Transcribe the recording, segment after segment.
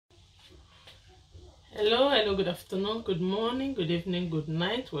Hello, good afternoon, good morning, good evening, good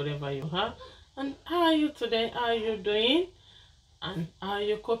night, wherever you are. And how are you today? How are you doing? And how are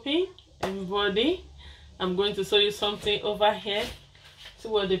you coping? Everybody, I'm going to show you something over here. See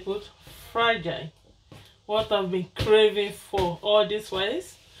what they put? Fragile. What I've been craving for all these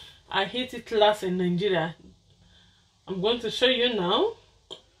ways. I hit it last in Nigeria. I'm going to show you now.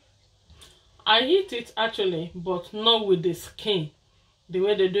 I eat it actually, but not with the skin. The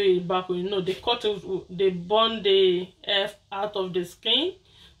way they do it back, they cut it, they burn the F out of the skin,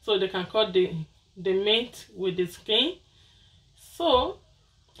 so they can cut the meat with the skin. So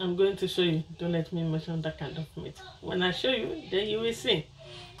I'm going to show you. Don't let me mention that kind of meat. When I show you, then you will see.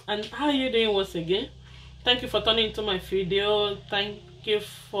 And how are you doing once again? Thank you for turning into my video. Thank you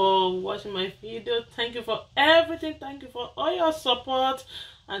for watching my video. Thank you for everything. Thank you for all your support.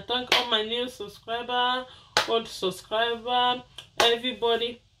 And thank all my new subscriber, old subscriber,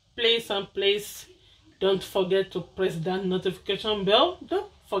 everybody. Please don't forget to press that notification bell. Don't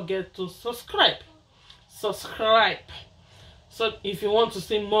forget to subscribe. So if you want to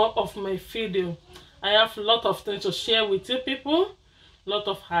see more of my video, I have a lot of things to share with you people. Lot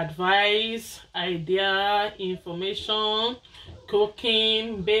of advice, idea, information,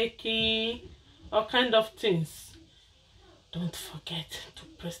 cooking, baking, all kind of things. Don't forget to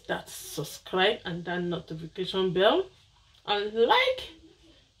press that subscribe and that notification bell, and like,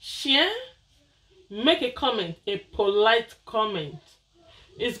 share, make a comment, a polite comment.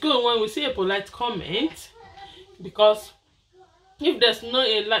 It's good when we see a polite comment, because if there's no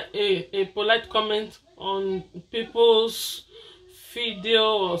a polite comment on people's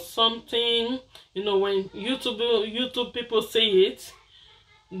video or something, when YouTube people say it,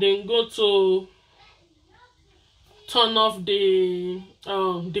 then go to turn off the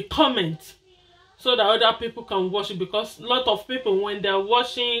comment so that other people can watch it, because a lot of people, when they're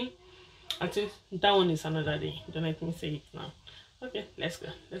watching, I think that one is another day. Don't let me say it now. Okay, let's go.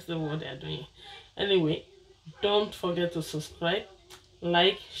 Let's do what they're doing. Anyway, don't forget to subscribe,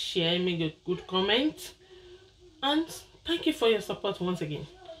 like, share, make a good comment, and thank you for your support once again.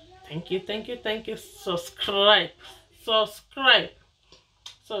 Thank you. Subscribe. So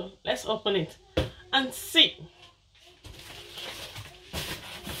let's open it and see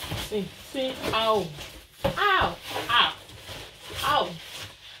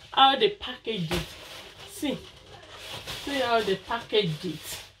how they package it. See how they package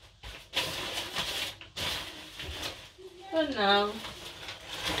it. So now,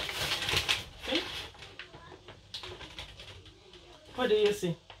 okay. What do you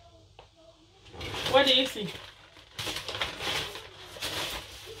see?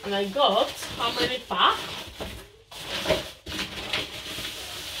 And I got how many packs?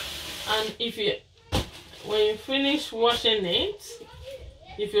 And when you finish washing it,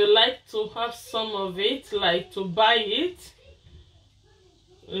 if you like to have some of it, like to buy it,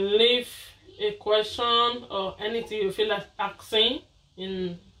 leave a question or anything you feel like asking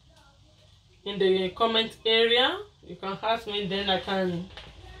in the comment area. You can ask me, then I can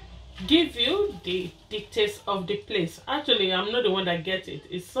give you the details of the place. Actually, I'm not the one that gets it.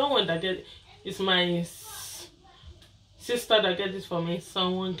 It's someone that gets it. It's my sister that gets it for me.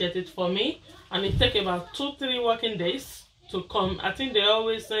 Someone gets it for me, and it takes about 2-3 working days to come. I think they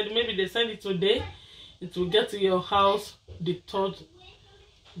always send, maybe they send it today, it will get to your house the third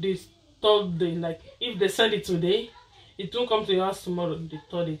day. Like if they send it today, it won't come to your house tomorrow. The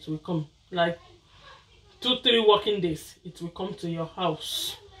third it will come, like 2-3 working days, it will come to your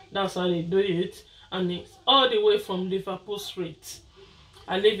house. That's how they do it, and it's all the way from Liverpool Street.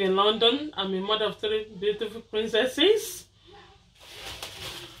 I live in London. I'm a mother of 3 beautiful princesses.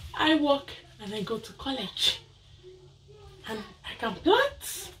 I work and I go to college. And I can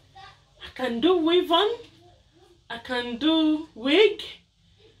plait, I can do weave on, I can do wig,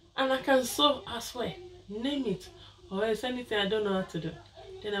 and I can sew as well. Name it. Or else anything I don't know how to do,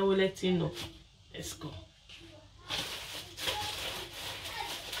 then I will let you know. Let's go.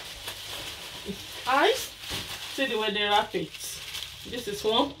 It's nice. See the way they wrap it. This is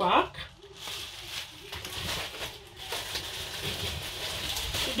one pack.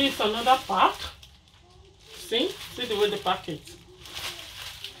 This is another pack. See the way they pack it.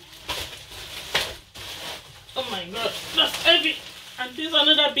 Oh my god, that's heavy. And this is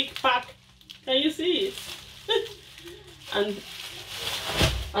another big pack. Can you see it? And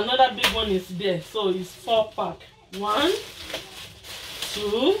another big one is there. So it's 4 pack. 1,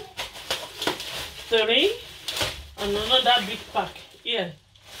 2, 3, and another big pack. Yeah,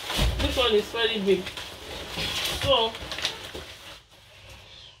 this one is very big. So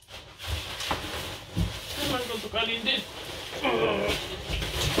I'm going to carry this.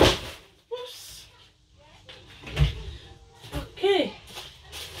 Oops.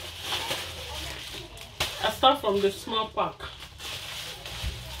 start from the small pack.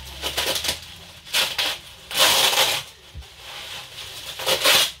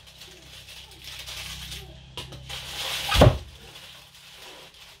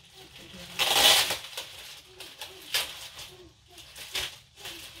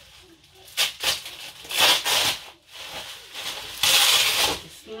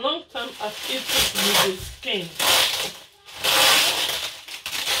 It's long time I've eaten with the skin.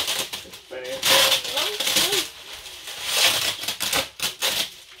 It's very long time.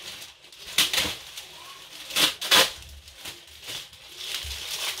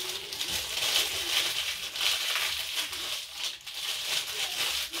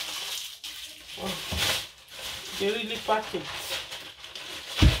 Oh, they really pack it.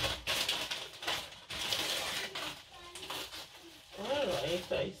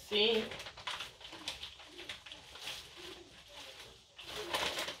 Alright, I see.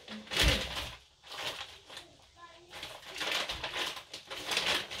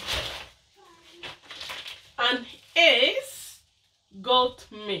 And is goat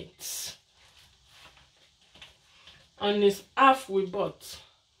meat. And it's half we bought.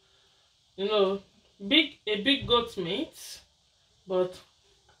 You know, a big goat meat, but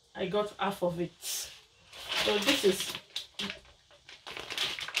I got half of it. So this is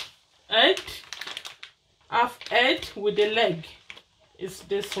egg, half egg with the leg. It's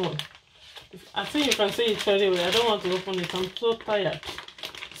this one. I think you can see it very well. I don't want to open it. I'm so tired.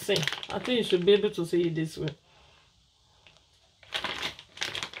 See, I think you should be able to see it this way.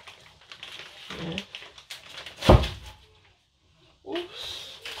 Yeah.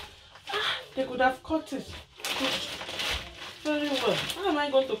 Oops. They could have cut it very well. How am I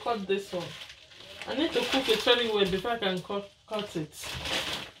going to cut this one? I need to cook it very well before I can cut it.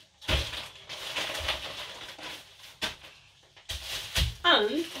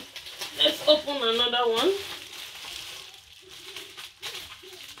 And let's open another one.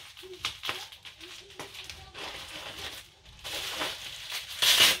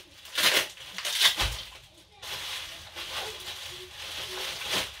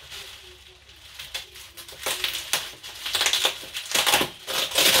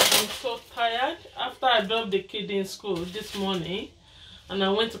 Tired after I dropped the kid in school this morning and I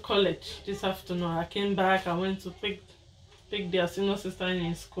went to college this afternoon. I came back, I went to pick their senior sister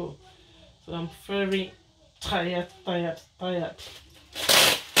in school, so I'm very tired.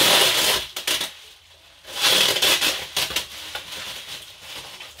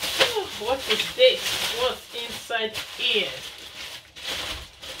 What is this? What's inside here?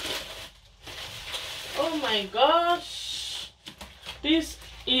 Oh my gosh, this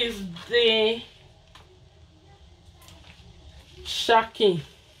is the shaki.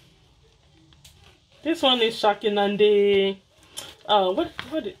 This one is shaki and the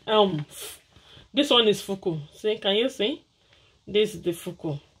this one is fuku. See, can you see? This is the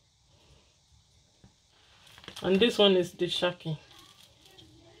fuku. And this one is the shaki.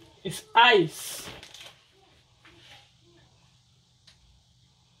 It's ice.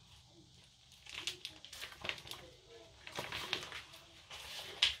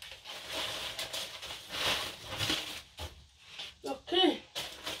 Okay.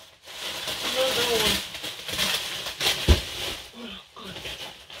 Another one. Oh God.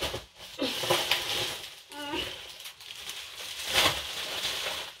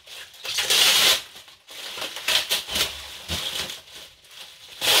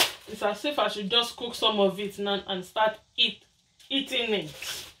 It's as if I should just cook some of it now and start eating it.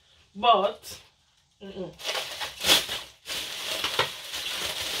 But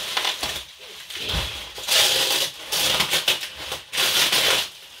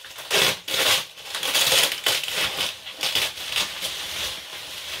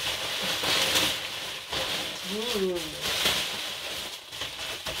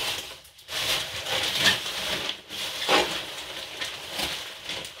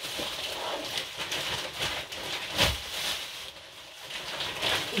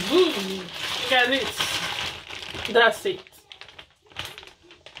get it. That's it.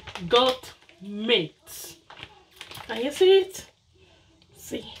 Goat meat. Can you see it?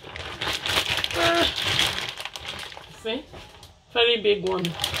 See. See? Very big one.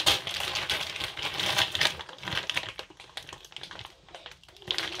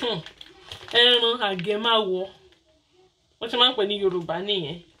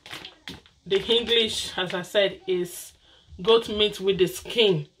 The English, as I said, is goat meat with the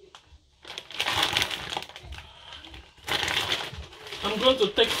skin. I'm going to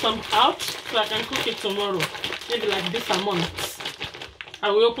take some out so I can cook it tomorrow. Maybe like this amount. I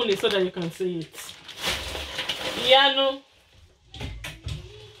will open it so that you can see it. Yeah, no.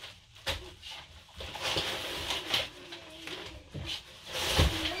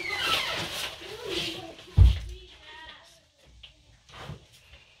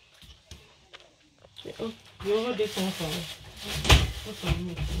 Oh, you hold this one for me. Put some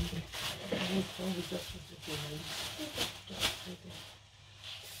meat in there.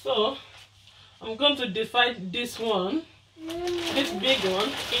 So I'm going to divide this one, this big one,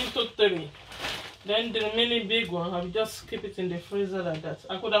 into 3. Then the remaining big one, I'll just keep it in the freezer like that.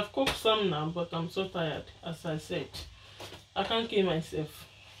 I could have cooked some now, but I'm so tired, as I said. I can't kill myself.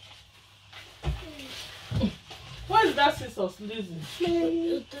 Where's that scissors,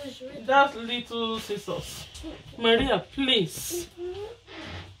 Lizzie? That little scissors. Maria, please.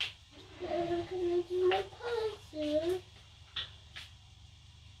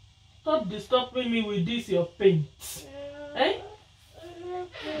 Stop disturbing me with this, your paint. Eh? You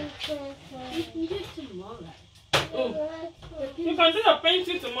can do it tomorrow. Oh. You can do your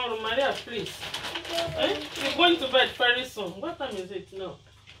painting tomorrow, Maria, please. Eh? You're going to bed very soon. What time is it now?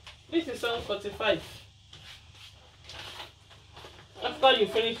 This is 7:45. After you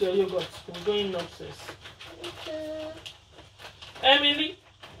finish your yogurt, we're going upstairs. Emily?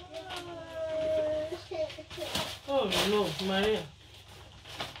 Oh no, Maria.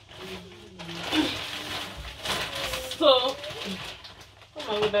 So,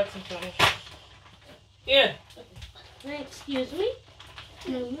 come on with that information. Yeah. Excuse me?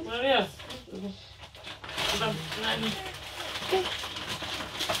 Maria.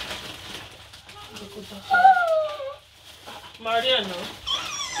 Maria, no.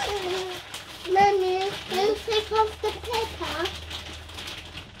 Mommy, can you take off the paper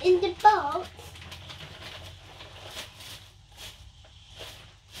in the box?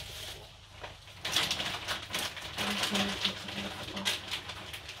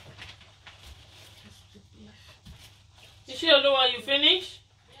 You sure know why you finish?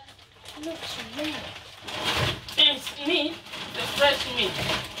 Looks red. It's meat, the fresh meat.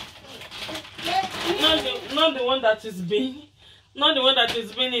 Not the one that is being, not the one that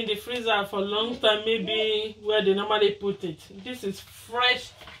is been in the freezer for a long time, maybe where they normally put it. This is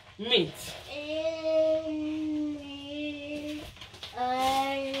fresh meat. I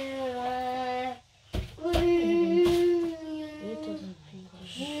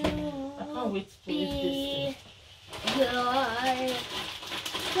can't wait to eat this thing.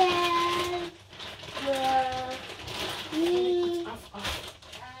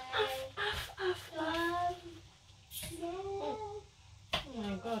 Oh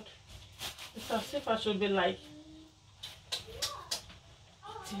my God. It's as if I should be like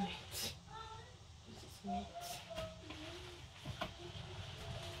eating it. This is meat.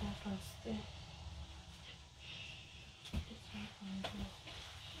 I can stay. This one can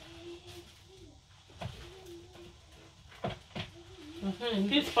go.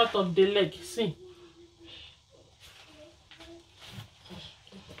 This part of the leg, see.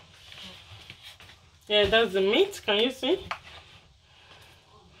 Yeah, that's the meat. Can you see?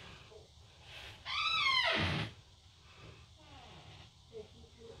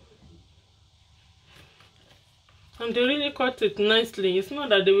 And they really cut it nicely. It's not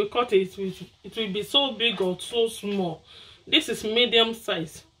that they will cut it, it will be so big or so small. This is medium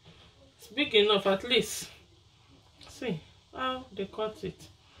size. It's big enough at least. See how they cut it.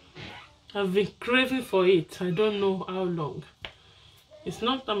 I've been craving for it. I don't know how long. It's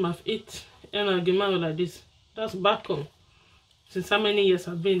not time I've eaten enagimaro like this. That's back home. Since how many years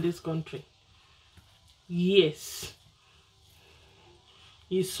I've been in this country? Yes.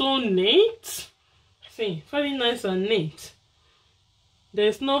 It's so neat. See, very nice and neat.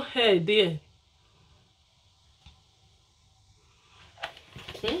 There's no hair there.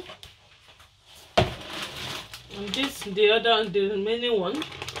 Okay. And this, the remaining one,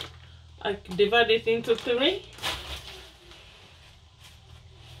 I divide it into 3.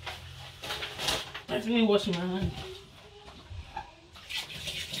 Let me wash my hand.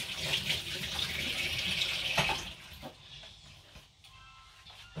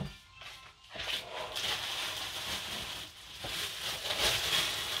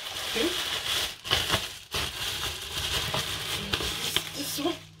 Okay. This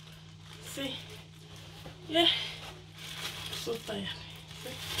one. See? Yeah. I'm so tired.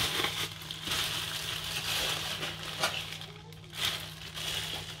 See?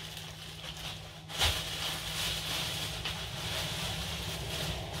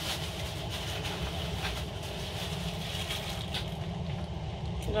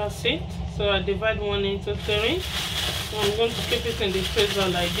 That's it. So I divide one into 3. So I'm going to keep it in the freezer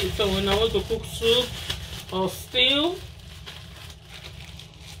like this. So when I want to cook soup or stew,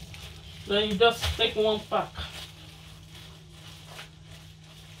 then you just take 1 pack.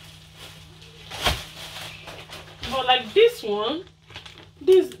 But like this one,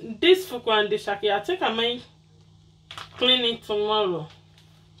 this fuku and the shaki, I think I might clean it tomorrow.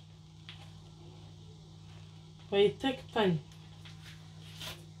 but it takes time.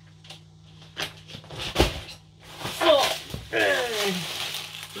 So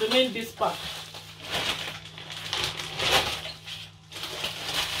remain this part.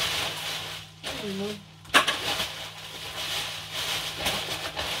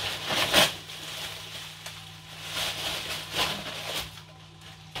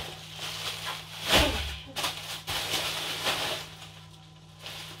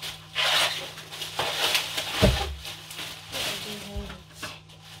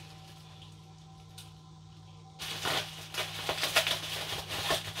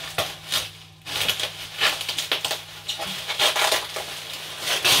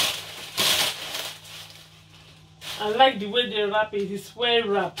 I like the way they wrap it. It's well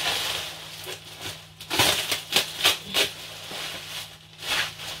wrapped.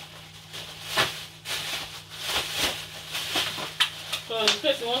 So in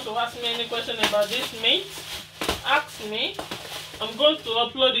case you want to ask me any question about this meat, ask me. I'm going to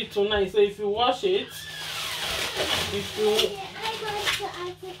upload it tonight. So if you watch it, if you... I want to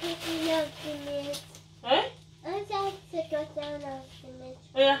ask a question of the meat. Eh? I want to ask a question of the meat.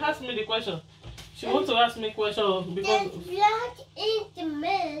 Oh yeah, ask me the question. She wants to ask me a question because... There's blood in the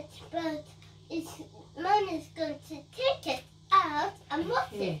meat, but mom is going to take it out and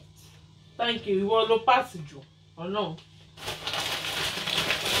wash it. Thank you. You want to pass it, or no?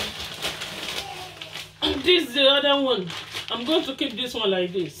 And this is the other one. I'm going to keep this one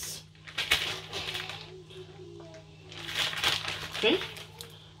like this. Okay?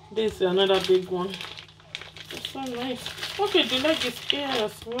 This is another big one. It's so nice. Okay, the leg is here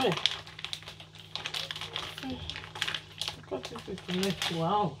as well.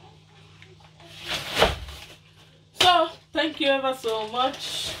 Wow. So, thank you ever so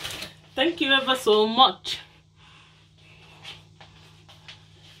much. Thank you ever so much.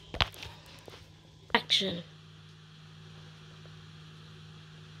 Action.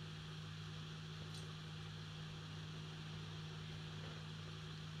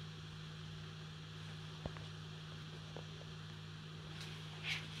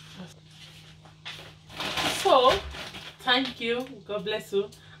 So, thank you. God bless you.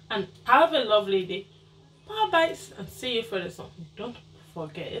 And have a lovely day. Bye bye. And see you for the song. Don't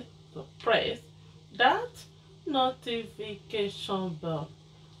forget to press that notification bell.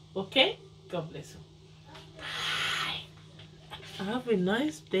 Okay? God bless you. Bye. Have a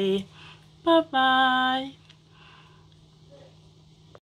nice day. Bye bye.